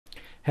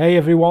Hey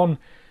everyone,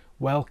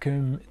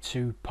 welcome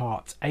to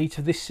part 8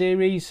 of this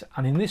series,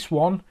 and in this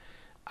one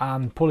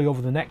and probably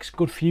over the next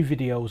good few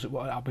videos that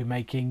I'll be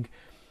making,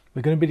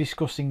 we're going to be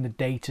discussing the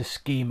data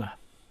schema,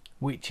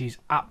 which is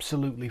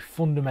absolutely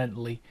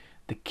fundamentally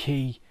the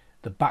key,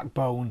 the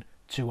backbone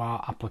to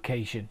our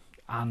application,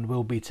 and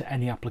will be to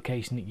any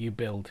application that you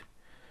build.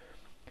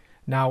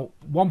 Now,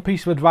 one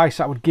piece of advice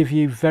I would give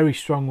you very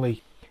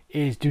strongly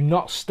is do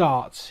not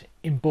start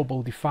in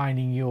Bubble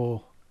defining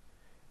your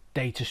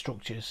data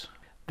structures.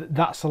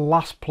 That's the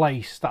last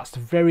place, that's the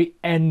very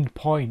end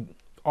point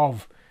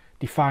of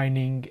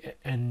defining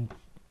and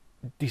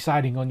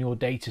deciding on your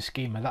data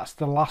schema. That's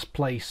the last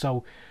place.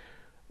 So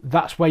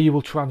that's where you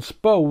will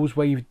transpose,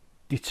 where you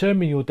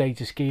determine your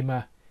data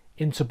schema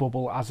into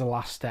Bubble as a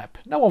last step.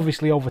 Now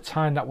obviously over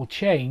time that will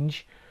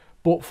change,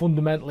 but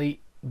fundamentally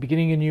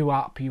beginning a new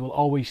app you will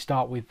always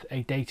start with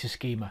a data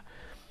schema.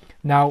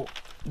 Now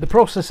the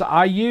process that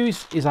I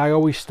use is I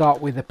always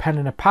start with a pen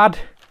and a pad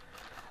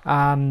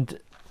and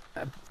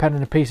a pen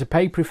and a piece of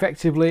paper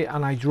effectively,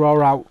 and I draw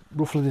out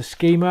roughly the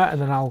schema,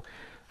 and then I'll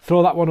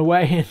throw that one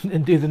away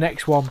and do the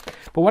next one.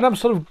 But when I'm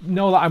sort of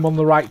know that I'm on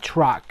the right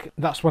track,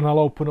 that's when I'll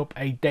open up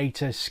a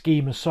data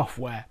schema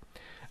software.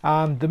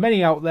 And there are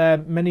many out there,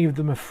 many of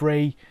them are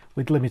free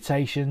with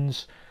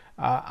limitations,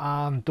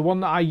 and the one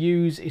that I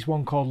use is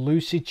one called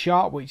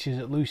Lucidchart, which is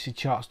at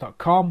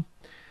lucidcharts.com,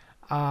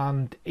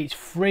 and it's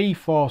free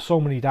for so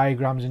many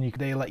diagrams, and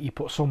they let you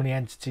put so many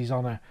entities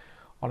on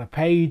a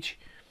page,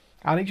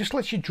 and it just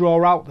lets you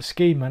draw out the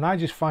schema, and I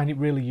just find it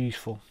really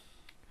useful.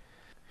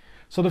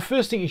 So the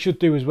first thing you should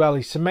do as well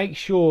is to make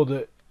sure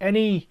that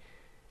any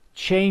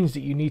change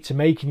that you need to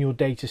make in your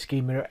data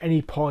schema at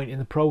any point in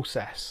the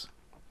process,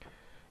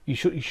 you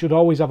should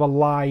always have a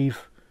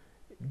live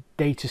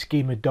data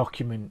schema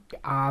document,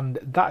 and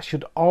that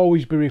should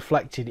always be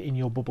reflected in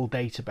your Bubble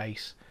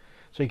database.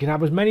 So you can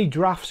have as many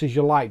drafts as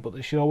you like, but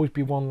there should always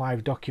be one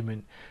live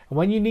document. And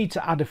when you need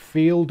to add a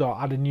field or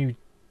add a new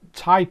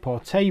type or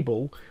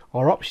table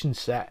or option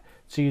set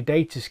to your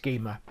data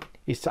schema,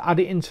 is to add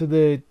it into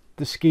the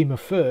schema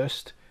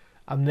first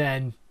and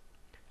then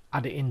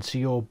add it into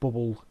your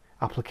Bubble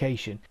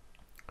application.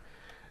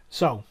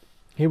 So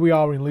here we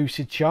are in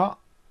Lucidchart.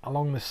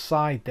 Along the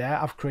side there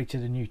I've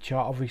created a new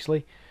chart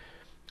obviously.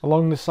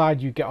 Along the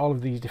side you get all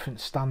of these different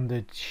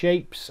standard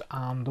shapes,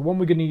 and the one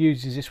we're going to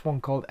use is this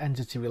one called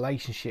entity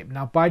relationship.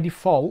 Now by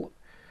default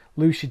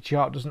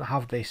Lucidchart doesn't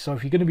have this, so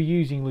if you're going to be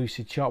using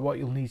Lucidchart, what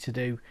you'll need to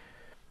do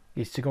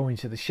is to go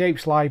into the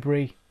shapes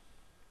library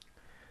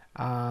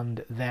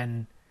and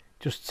then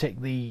just tick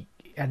the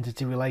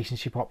entity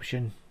relationship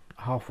option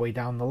halfway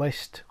down the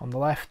list on the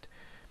left,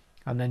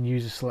 and then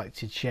use the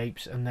selected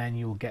shapes, and then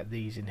you'll get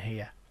these in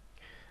here.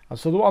 And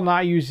so the one that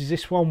I use is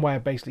this one, where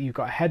basically you've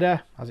got a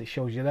header as it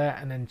shows you there,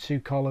 and then two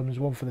columns,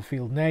 one for the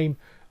field name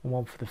and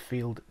one for the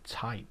field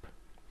type.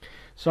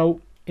 So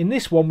in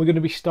this one we're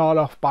going to start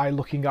off by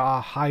looking at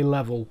our high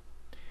level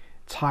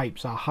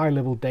types, our high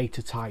level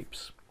data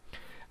types.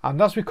 And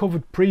as we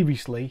covered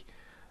previously,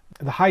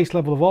 the highest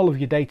level of all of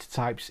your data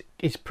types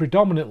is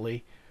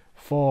predominantly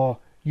for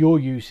your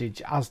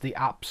usage as the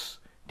app's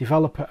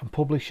developer and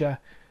publisher,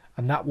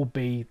 and that will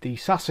be the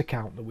SaaS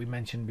account that we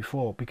mentioned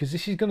before, because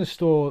this is going to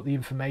store the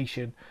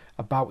information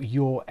about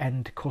your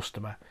end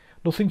customer.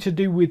 Nothing to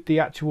do with the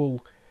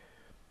actual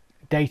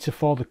data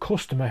for the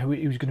customer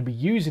who's going to be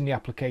using the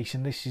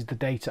application. This is the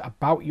data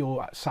about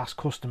your SaaS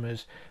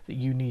customers that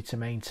you need to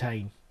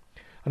maintain.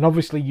 And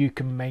obviously you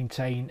can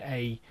maintain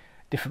a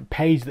different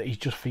page that is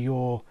just for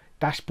your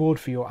dashboard,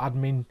 for your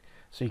admin,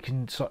 so you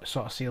can sort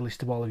of see a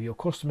list of all of your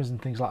customers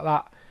and things like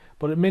that.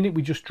 But at the minute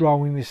we're just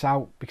drawing this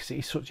out because it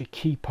is such a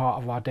key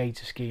part of our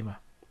data schema.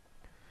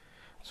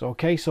 So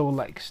okay, so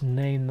let's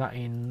name that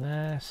in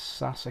there,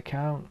 SaaS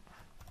account.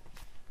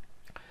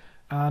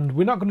 And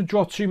we're not going to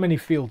draw too many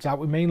fields out.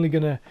 We're mainly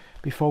going to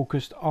be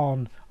focused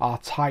on our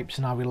types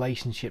and our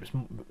relationships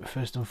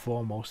first and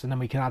foremost, and then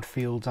we can add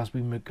fields as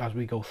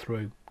we go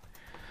through.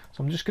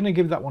 So I'm just going to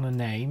give that one a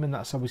name, and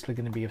that's obviously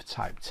going to be of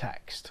type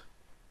text.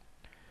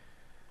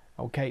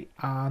 Okay,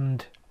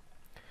 and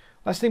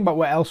let's think about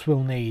what else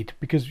we'll need,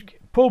 because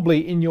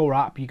probably in your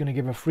app you're going to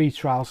give a free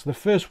trial. So the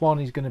first one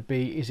is going to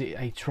be, is it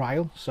a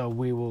trial? So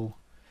we will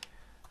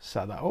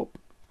set that up,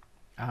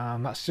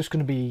 and that's just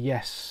going to be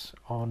yes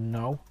or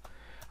no.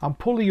 And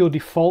probably your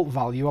default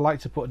value, I like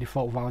to put a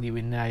default value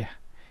in there,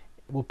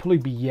 it will probably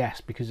be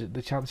yes, because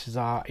the chances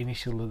are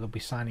initially they'll be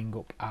signing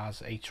up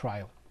as a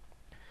trial.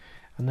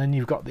 And then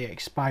you've got the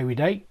expiry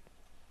date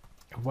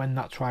of when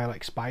that trial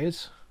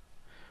expires,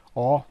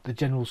 or the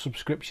general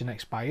subscription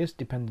expires,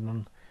 depending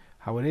on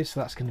how it is. So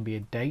that's going to be a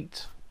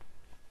date.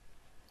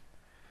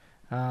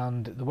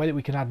 And the way that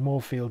we can add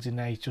more fields in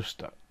there is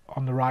just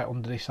on the right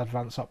under this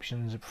advanced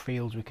options of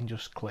fields, we can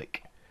just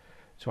click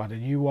to add a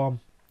new one.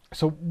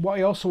 So what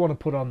I also want to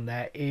put on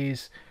there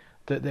is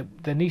that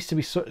there needs to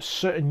be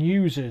certain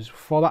users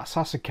for that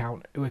SaaS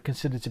account who are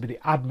considered to be the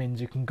admins,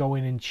 who can go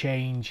in and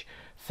change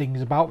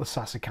things about the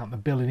SaaS account, the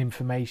billing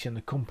information,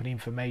 the company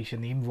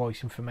information, the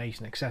invoice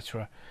information,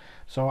 etc.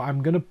 So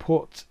I'm going to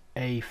put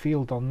a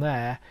field on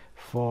there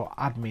for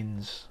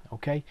admins,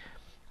 okay,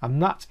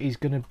 and that is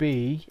going to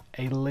be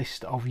a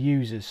list of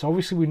users. So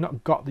obviously we've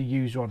not got the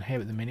user on here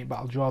at the minute, but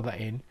I'll draw that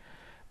in.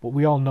 But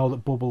we all know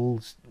that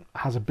Bubbles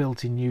has a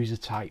built-in user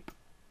type,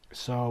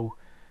 so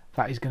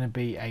that is going to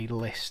be a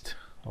list.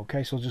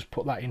 Okay, so I'll just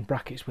put that in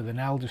brackets with an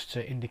L just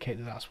to indicate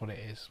that that's what it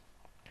is.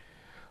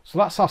 So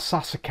that's our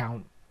SaaS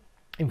account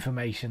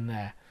information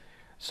there.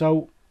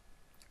 So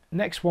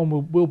next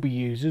one will be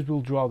users.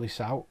 We'll draw this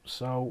out.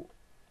 So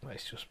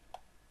let's just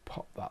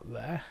pop that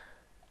there.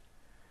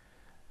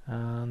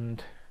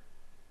 And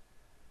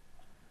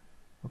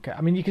okay,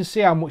 I mean, you can see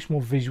how much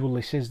more visual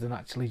this is than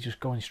actually just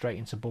going straight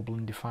into Bubble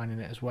and defining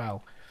it as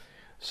well.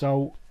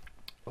 So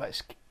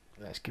let's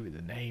give it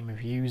the name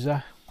of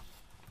user,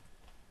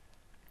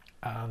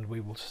 and we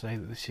will say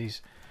that this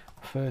is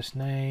first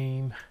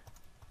name,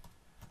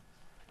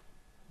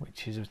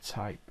 which is of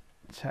type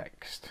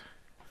text,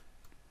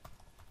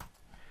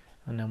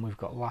 and then we've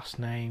got last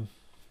name,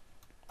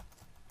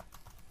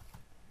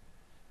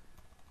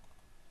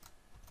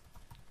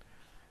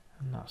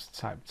 and that's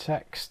type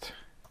text.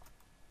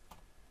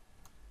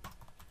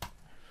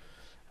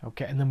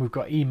 Okay, and then we've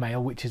got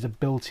email, which is a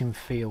built-in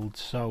field,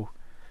 so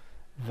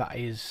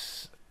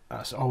that's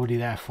already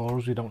there for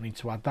us. We don't need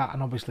to add that,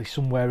 and obviously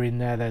somewhere in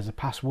there's a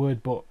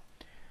password, but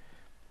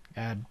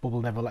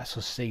Bubble never lets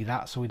us see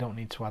that, so we don't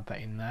need to add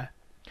that in there.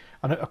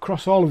 And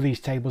across all of these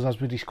tables, as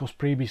we discussed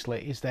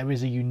previously, there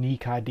is a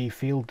unique ID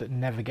field that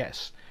never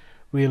gets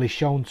really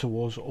shown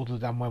to us other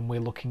than when we're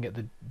looking at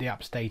the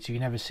apps data. You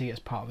never see it as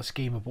part of the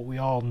schema, but we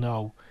all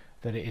know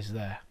that it is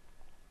there.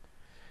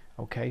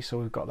 Okay, so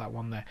we've got that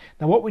one there.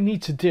 Now what we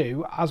need to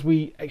do, as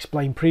we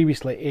explained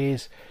previously,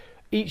 is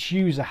each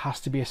user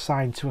has to be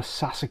assigned to a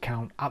SaaS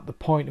account at the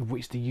point of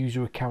which the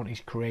user account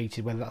is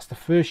created, whether that's the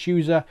first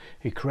user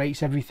who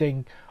creates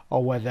everything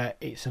or whether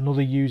it's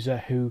another user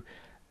who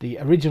the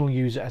original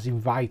user has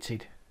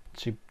invited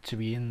to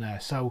be in there.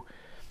 So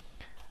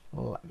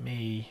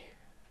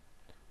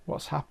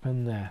what's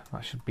happened there?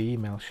 That should be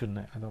email, shouldn't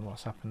it? I don't know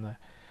what's happened there.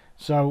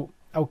 So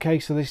okay,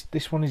 so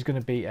this one is going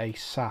to be a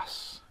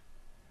SaaS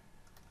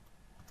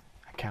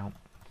account,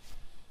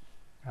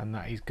 and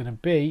that is going to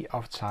be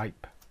of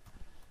type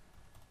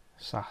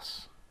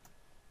SaaS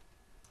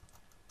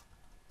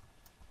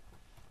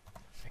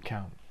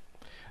account.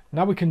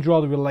 Now we can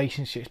draw the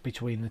relationships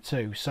between the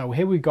two. So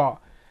here we've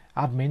got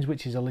admins,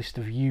 which is a list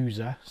of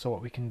user. So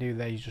what we can do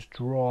there is just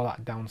draw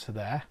that down to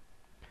there,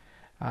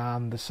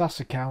 and the SaaS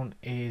account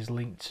is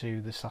linked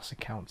to the SaaS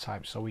account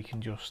type, so we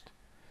can just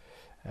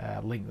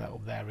link that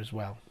up there as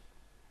well.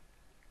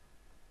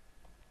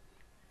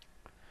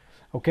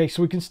 Okay,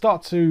 so we can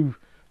start to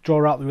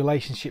draw out the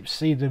relationships,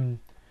 see them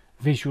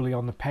visually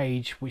on the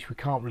page, which we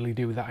can't really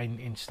do with that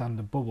in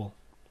standard Bubble.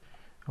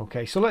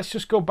 Okay, so let's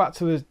just go back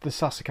to the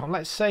SaaS account.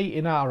 Let's say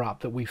in our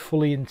app that we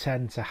fully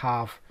intend to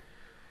have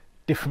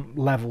different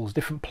levels,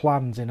 different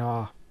plans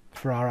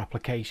for our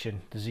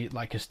application. There's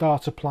like a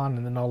starter plan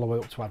and then all the way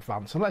up to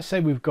advanced. And let's say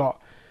we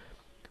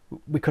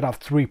could have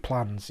 3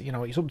 plans. You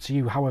know, it's up to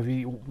you however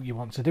you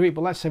want to do it,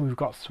 but let's say we've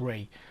got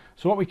 3.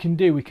 So what we can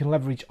do, we can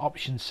leverage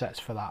option sets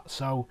for that.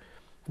 So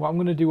what I'm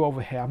going to do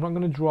over here, I'm not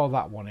going to draw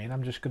that one in,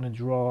 I'm just going to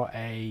draw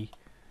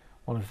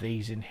one of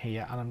these in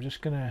here, and I'm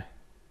just going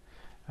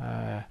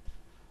to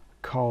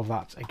call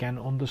that again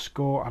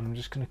underscore, and I'm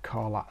just going to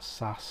call that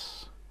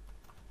SaaS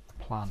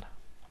plan.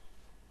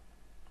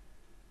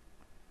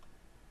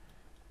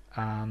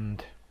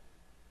 And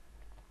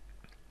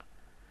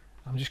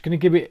I'm just going to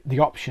give it the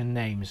option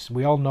names.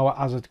 We all know,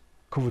 as I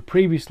covered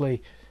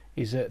previously,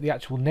 is that the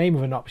actual name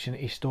of an option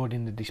is stored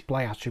in the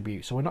display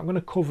attribute. So we're not going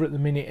to cover at the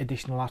minute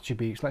additional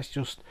attributes. Let's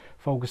just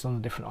focus on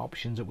the different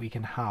options that we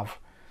can have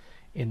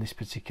in this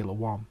particular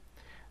one.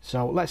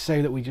 So let's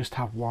say that we just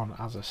have one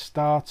as a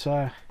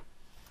starter,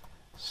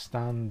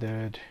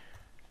 standard,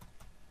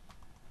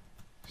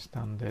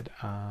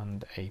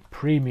 and a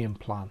premium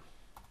plan.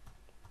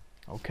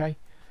 Okay,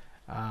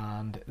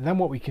 and then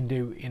what we can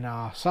do in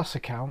our SaaS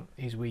account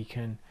is we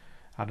can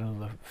add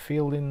another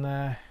field in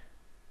there,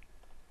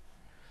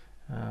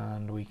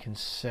 and we can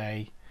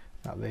say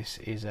that this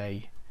is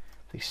the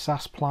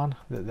SaaS plan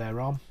that they're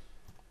on,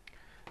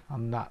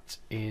 and that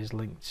is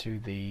linked to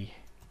the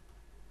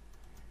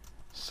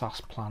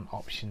SaaS plan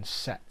option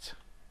set.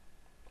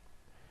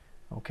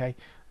 Okay,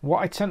 what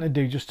I tend to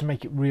do, just to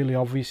make it really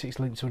obvious it's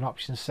linked to an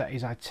option set,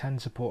 is I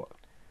tend to put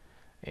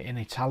it in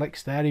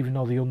italics there, even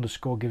though the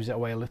underscore gives it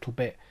away a little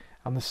bit.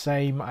 And the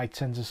same, I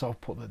tend to sort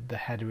of put the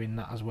header in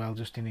that as well,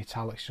 just in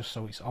italics, just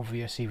so it's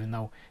obvious, even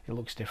though it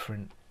looks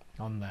different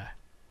on there.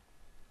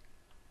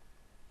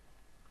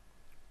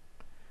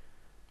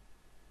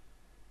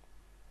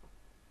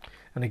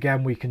 And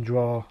again, we can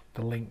draw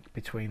the link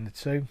between the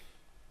two,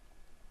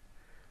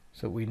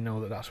 so we know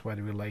that that's where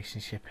the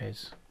relationship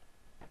is.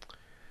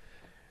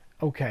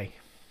 Okay,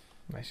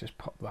 let's just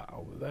pop that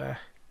over there.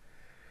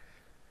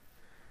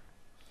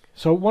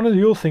 So one of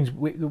the other things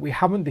that we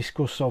haven't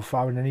discussed so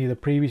far in any of the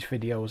previous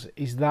videos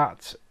is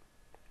that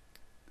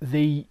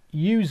the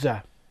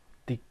user,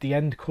 the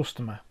end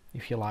customer,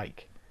 if you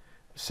like,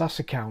 the SaaS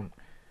account,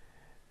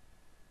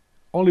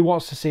 only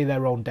wants to see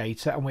their own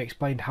data, and we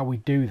explained how we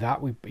do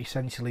that. We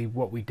essentially,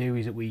 what we do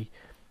is that we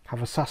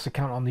have a SaaS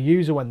account on the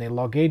user. When they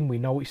log in, we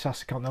know which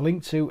SaaS account they're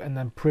linked to, and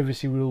then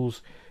privacy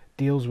rules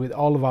deals with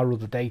all of our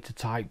other data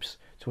types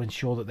to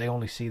ensure that they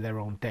only see their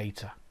own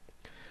data.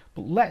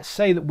 But let's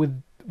say that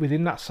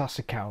within that SaaS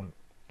account,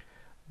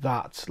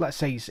 that let's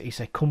say it's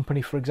a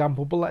company, for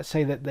example, but let's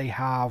say that they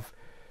have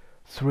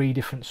 3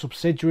 different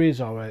subsidiaries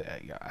or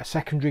a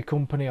secondary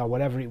company or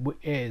whatever it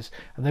is,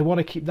 and they want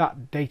to keep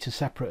that data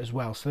separate as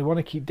well. So they want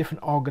to keep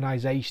different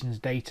organizations'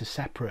 data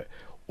separate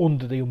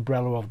under the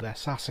umbrella of their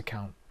SaaS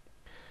account.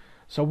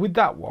 So with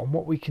that one,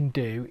 what we can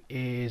do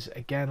is,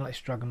 again, let's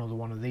drag another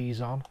one of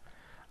these on,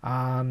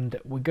 and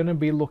we're going to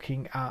be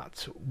looking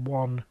at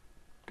one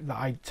that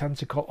I tend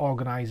to call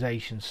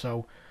organization.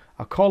 So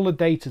I'll call the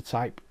data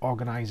type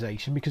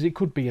organization because it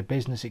could be a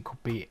business, it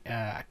could be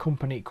a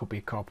company, it could be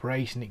a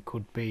corporation, it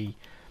could be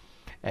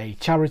a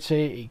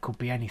charity, it could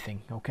be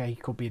anything. Okay,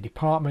 it could be a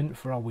department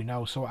for all we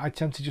know. So I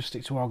tend to just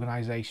stick to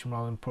organization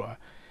rather than put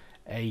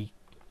a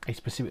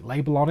specific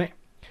label on it.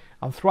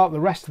 And throughout the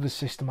rest of the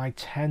system, I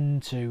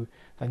tend to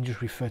then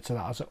just refer to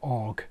that as an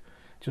org,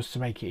 just to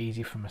make it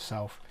easy for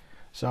myself.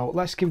 So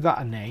let's give that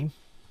a name,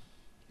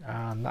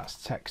 and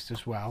that's text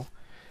as well.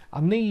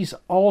 And these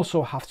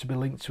also have to be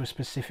linked to a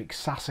specific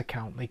SaaS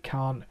account. They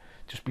can't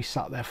just be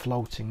sat there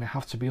floating. They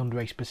have to be under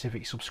a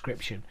specific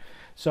subscription.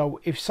 So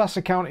if SaaS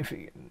account,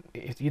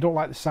 if you don't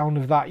like the sound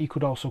of that, you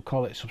could also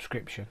call it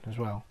subscription as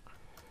well.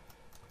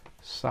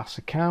 SaaS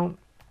account,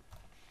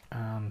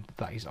 and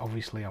that is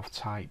obviously of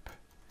type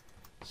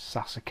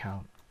SaaS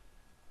account.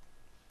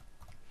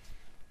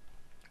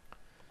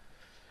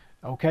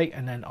 Okay,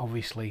 and then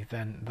obviously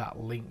then that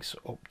links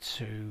up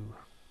to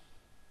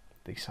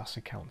the SaaS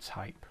account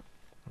type.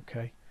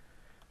 Okay,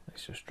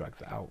 let's just drag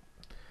that out.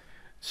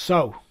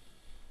 So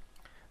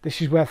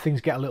this is where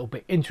things get a little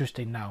bit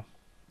interesting now,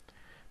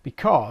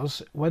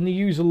 because when the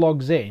user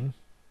logs in,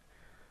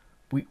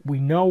 we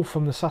know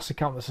from the SaaS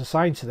account that's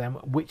assigned to them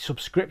which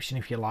subscription,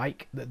 if you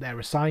like, that they're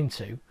assigned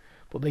to,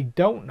 but they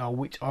don't know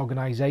which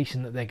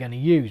organization that they're going to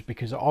use,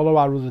 because all of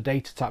our other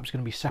data types are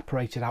going to be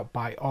separated out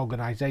by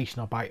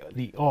organization or by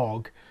the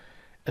org,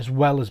 as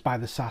well as by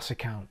the SaaS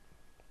account.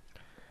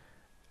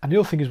 And the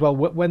other thing as well,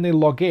 when they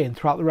log in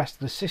throughout the rest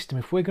of the system,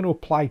 if we're going to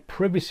apply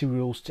privacy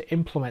rules to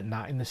implement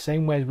that in the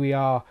same way as we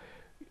are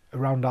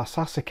around our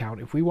SaaS account,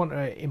 if we want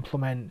to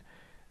implement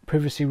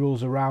privacy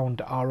rules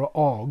around our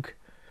org,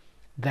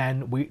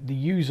 then the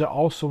user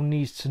also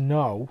needs to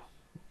know,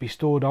 be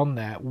stored on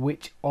there,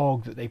 which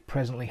org that they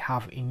presently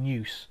have in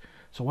use.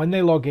 So when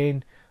they log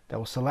in, they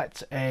will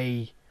select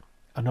an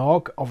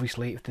org.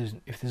 Obviously, if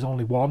there's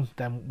only one,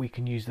 then we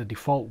can use the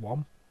default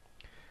one.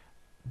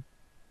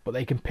 But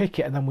they can pick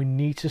it, and then we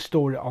need to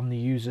store it on the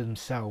user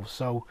themselves.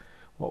 So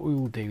what we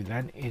will do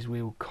then is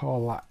we'll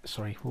call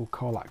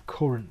that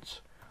current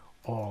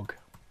org,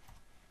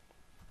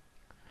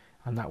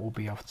 and that will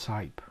be of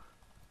type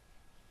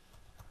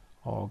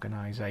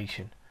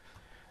organization.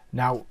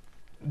 Now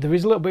there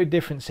is a little bit of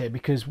difference here,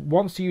 because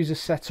once the user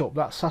is set up,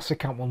 that SaaS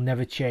account will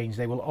never change.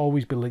 They will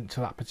always be linked to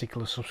that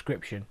particular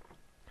subscription.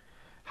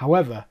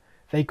 However,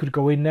 they could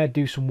go in there,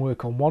 do some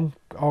work on one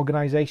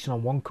organization,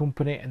 on one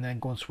company, and then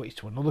go and switch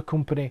to another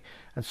company.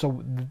 And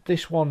so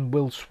this one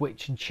will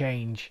switch and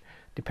change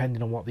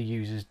depending on what the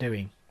user is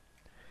doing.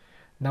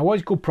 Now, what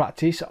is good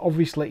practice,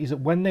 obviously, is that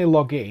when they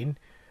log in,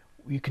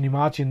 you can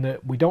imagine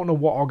that we don't know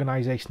what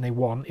organization they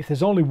want. If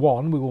there's only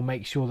one, we will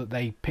make sure that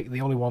they pick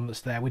the only one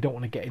that's there. We don't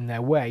want to get in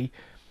their way.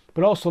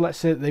 But also, let's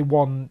say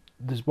that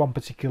there's one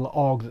particular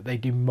org that they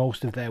do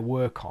most of their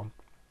work on.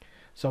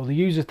 So the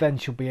user then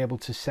should be able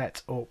to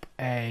set up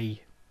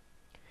a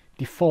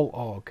default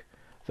org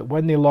that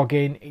when they log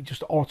in, it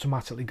just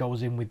automatically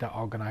goes in with that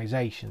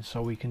organization.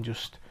 So we can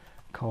just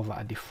call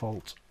that a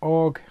default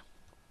org,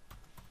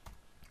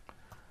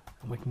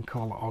 and we can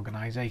call it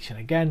organization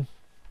again.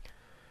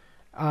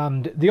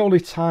 And the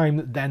only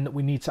time then that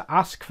we need to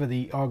ask for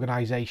the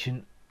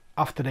organization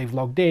after they've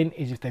logged in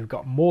is if they've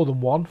got more than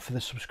one for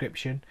the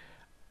subscription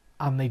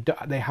and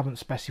they haven't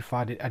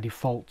specified a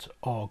default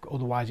org.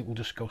 Otherwise it will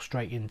just go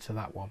straight into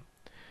that one.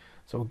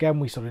 So again,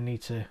 we sort of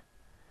need to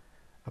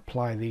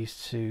apply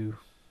these to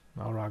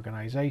our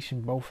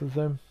organization, both of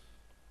them.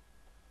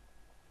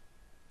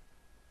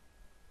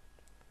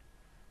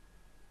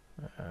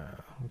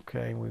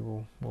 Okay,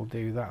 we'll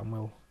do that, and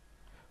we'll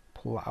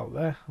pull that out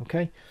there.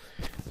 Okay,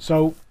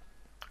 so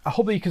I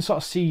hope that you can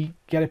sort of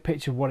get a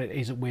picture of what it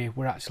is that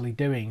we're actually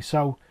doing.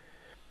 So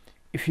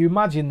if you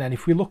imagine then,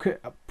 if we look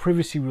at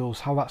privacy rules,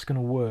 how that's going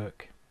to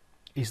work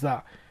is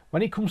that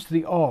when it comes to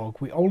the org,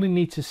 we only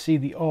need to see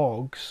the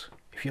orgs,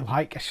 if you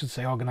like, I should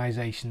say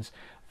organizations,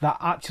 that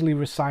actually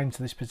are assigned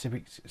to this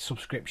specific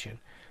subscription.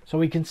 So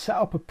we can set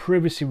up a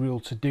privacy rule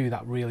to do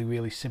that really,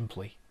 really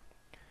simply.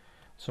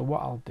 So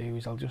what I'll do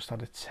is I'll just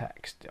add a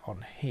text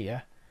on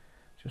here,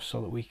 just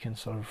so that we can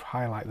sort of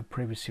highlight the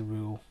privacy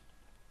rule.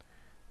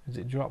 Does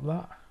it drop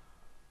that?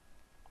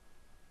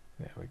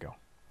 There we go.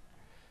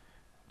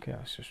 Okay,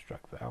 let's just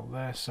drag that out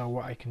there. So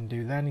what I can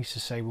do then is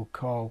to say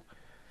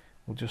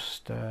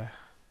let's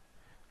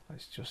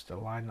let's just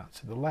align that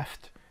to the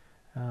left,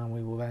 and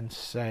we will then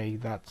say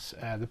that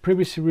the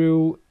privacy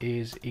rule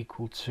is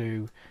equal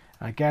to,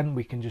 again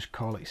we can just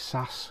call it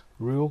SaaS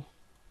rule.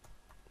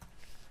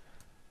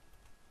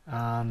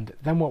 And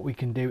then what we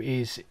can do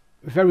is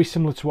very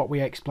similar to what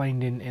we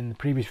explained in the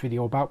previous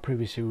video about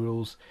privacy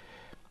rules,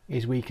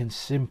 is we can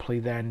simply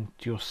then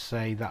just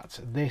say that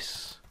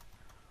this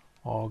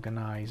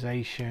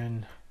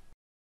organization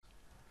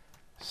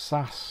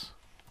SaaS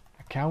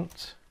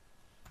account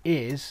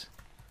is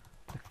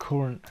the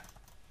current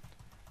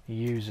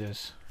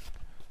users.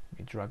 Let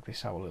me drag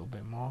this out a little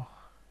bit more.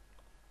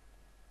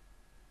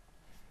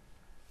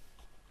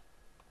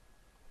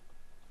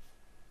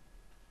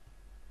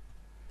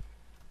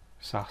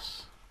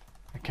 SaaS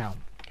account.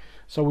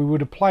 So we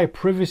would apply a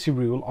privacy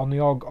rule on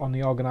the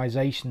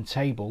organization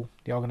table,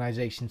 the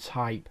organization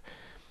type,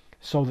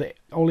 so that it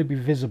only be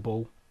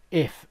visible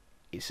if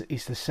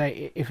it's the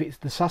same, if it's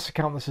the SaaS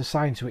account that's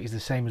assigned to it is the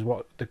same as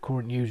what the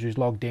current user is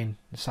logged in,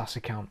 the SaaS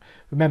account.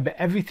 Remember,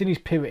 everything is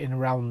pivoting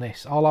around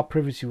this. All our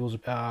privacy rules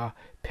are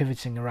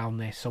pivoting around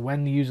this. So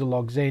when the user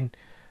logs in,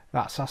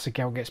 that SaaS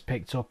account gets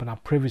picked up, and our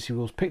privacy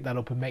rules pick that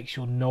up and make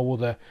sure no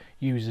other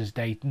users'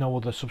 data, no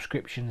other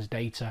subscriptions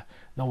data,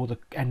 no other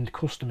end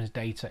customers'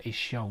 data is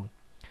shown.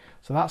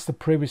 So that's the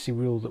privacy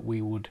rule that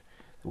we would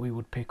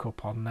pick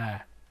up on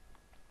there.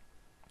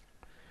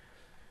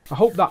 I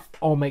hope that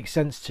all makes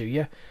sense to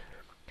you.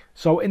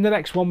 So in the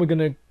next one we're going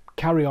to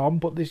carry on,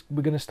 but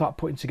we're going to start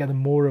putting together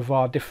more of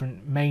our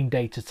different main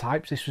data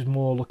types. This was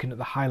more looking at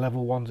the high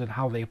level ones and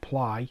how they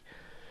apply,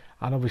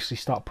 and obviously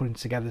start putting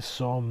together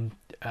some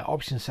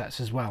option sets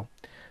as well.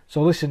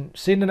 So listen,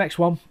 see you in the next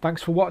one.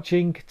 Thanks for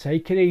watching.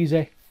 Take it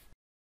easy.